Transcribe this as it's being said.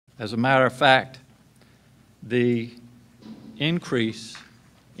As a matter of fact, the increase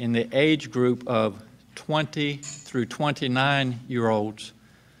in the age group of 20 through 29-year-olds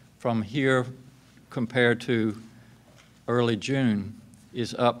from here compared to early June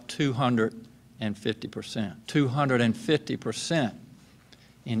is up 250%. 250%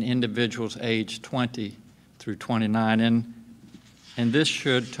 in individuals aged 20 through 29. And this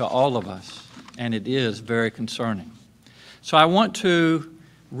should, to all of us, and it is very concerning. So I want to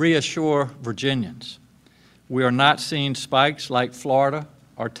reassure Virginians. We are not seeing spikes like Florida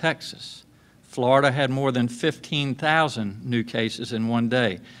or Texas. Florida had more than 15,000 new cases in one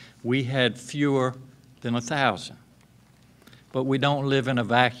day. We had fewer than 1,000. But we don't live in a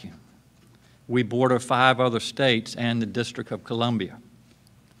vacuum. We border 5 other states and the District of Columbia.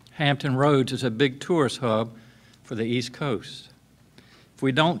 Hampton Roads is a big tourist hub for the East Coast. If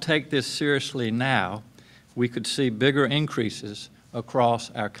we don't take this seriously now, we could see bigger increases across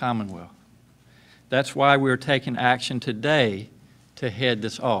our Commonwealth. That's why we're taking action today to head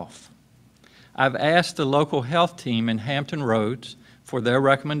this off. I've asked the local health team in Hampton Roads for their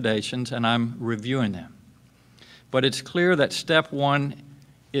recommendations, and I'm reviewing them. But it's clear that step one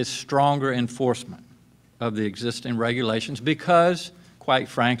is stronger enforcement of the existing regulations because, quite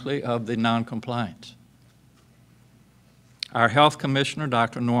frankly, of the noncompliance. Our health commissioner,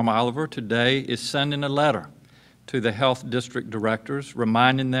 Dr. Norm Oliver, today is sending a letter to the health district directors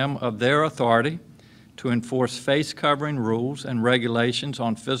reminding them of their authority to enforce face covering rules and regulations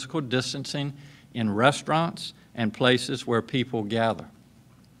on physical distancing in restaurants and places where people gather.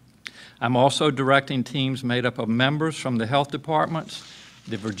 I'm also directing teams made up of members from the health departments,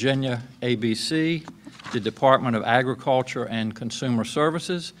 the Virginia ABC, the Department of Agriculture and Consumer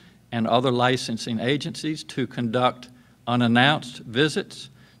Services, and other licensing agencies to conduct unannounced visits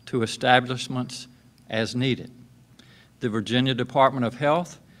to establishments as needed. The Virginia Department of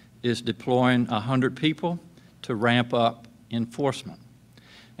Health is deploying 100 people to ramp up enforcement.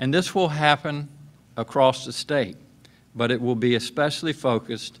 And this will happen across the state, but it will be especially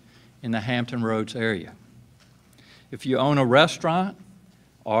focused in the Hampton Roads area. If you own a restaurant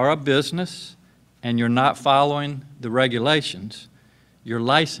or a business and you're not following the regulations, your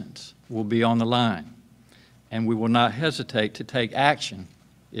license will be on the line, and we will not hesitate to take action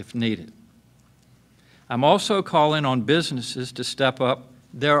if needed. I'm also calling on businesses to step up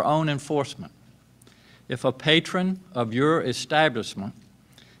their own enforcement. If a patron of your establishment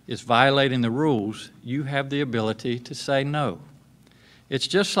is violating the rules, you have the ability to say no. It's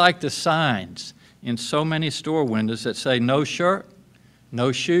just like the signs in so many store windows that say no shirt,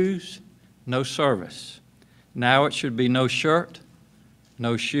 no shoes, no service. Now it should be no shirt,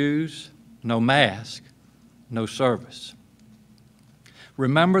 no shoes, no mask, no service.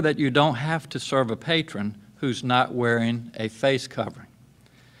 Remember that you don't have to serve a patron who's not wearing a face covering.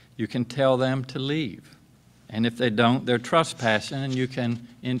 You can tell them to leave. And if they don't, they're trespassing, and you can,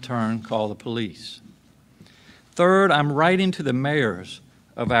 in turn, call the police. Third, I'm writing to the mayors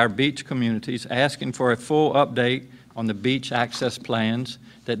of our beach communities asking for a full update on the beach access plans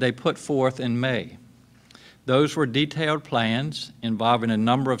that they put forth in May. Those were detailed plans involving a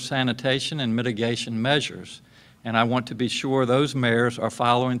number of sanitation and mitigation measures, and I want to be sure those mayors are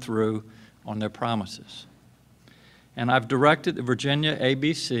following through on their promises. And I've directed the Virginia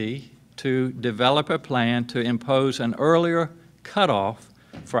ABC to develop a plan to impose an earlier cutoff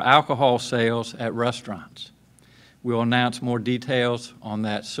for alcohol sales at restaurants. We'll announce more details on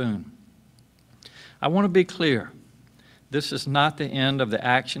that soon. I want to be clear. This is not the end of the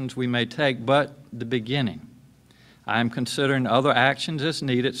actions we may take, but the beginning. I am considering other actions as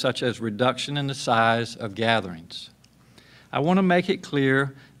needed, such as reduction in the size of gatherings. I want to make it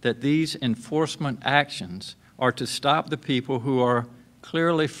clear that these enforcement actions are to stop the people who are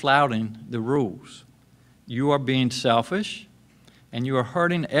clearly flouting the rules. You are being selfish, and you are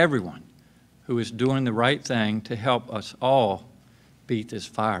hurting everyone who is doing the right thing to help us all beat this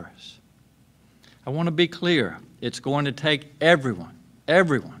virus. I want to be clear. It's going to take everyone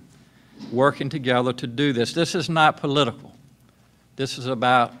working together to do this. This is not political. This is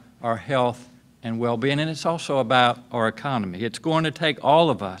about our health and well-being, and it's also about our economy. It's going to take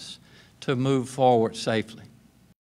all of us to move forward safely.